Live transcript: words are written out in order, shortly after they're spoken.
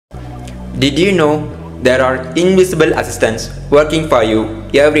Did you know there are invisible assistants working for you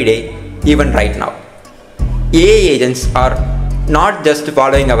every day, even right now? AI agents are not just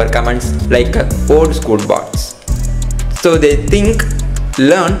following our commands like old school bots. So they think,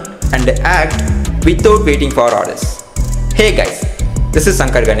 learn and act without waiting for orders. Hey guys, this is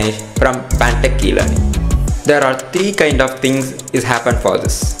Sankar Ganesh from pantechelearning. There are three kind of things is happen for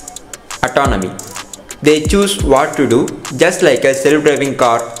this. Autonomy. They choose what to do, just like a self-driving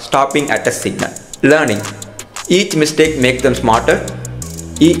car stopping at a signal. Learning. Each mistake makes them smarter,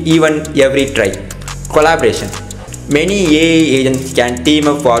 even every try. Collaboration. Many AI agents can team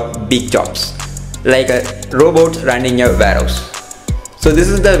up for big jobs, like robots running a warehouse. So this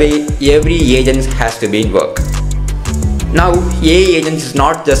is the way every agent has to be in work. Now AI agents is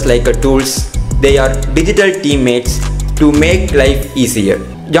not just like tools, they are digital teammates to make life easier.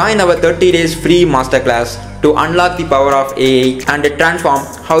 Join our 30 days free masterclass to unlock the power of AI and transform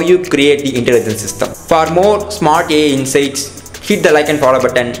how you create the intelligent system. For more smart AI insights, hit the like and follow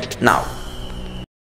button now.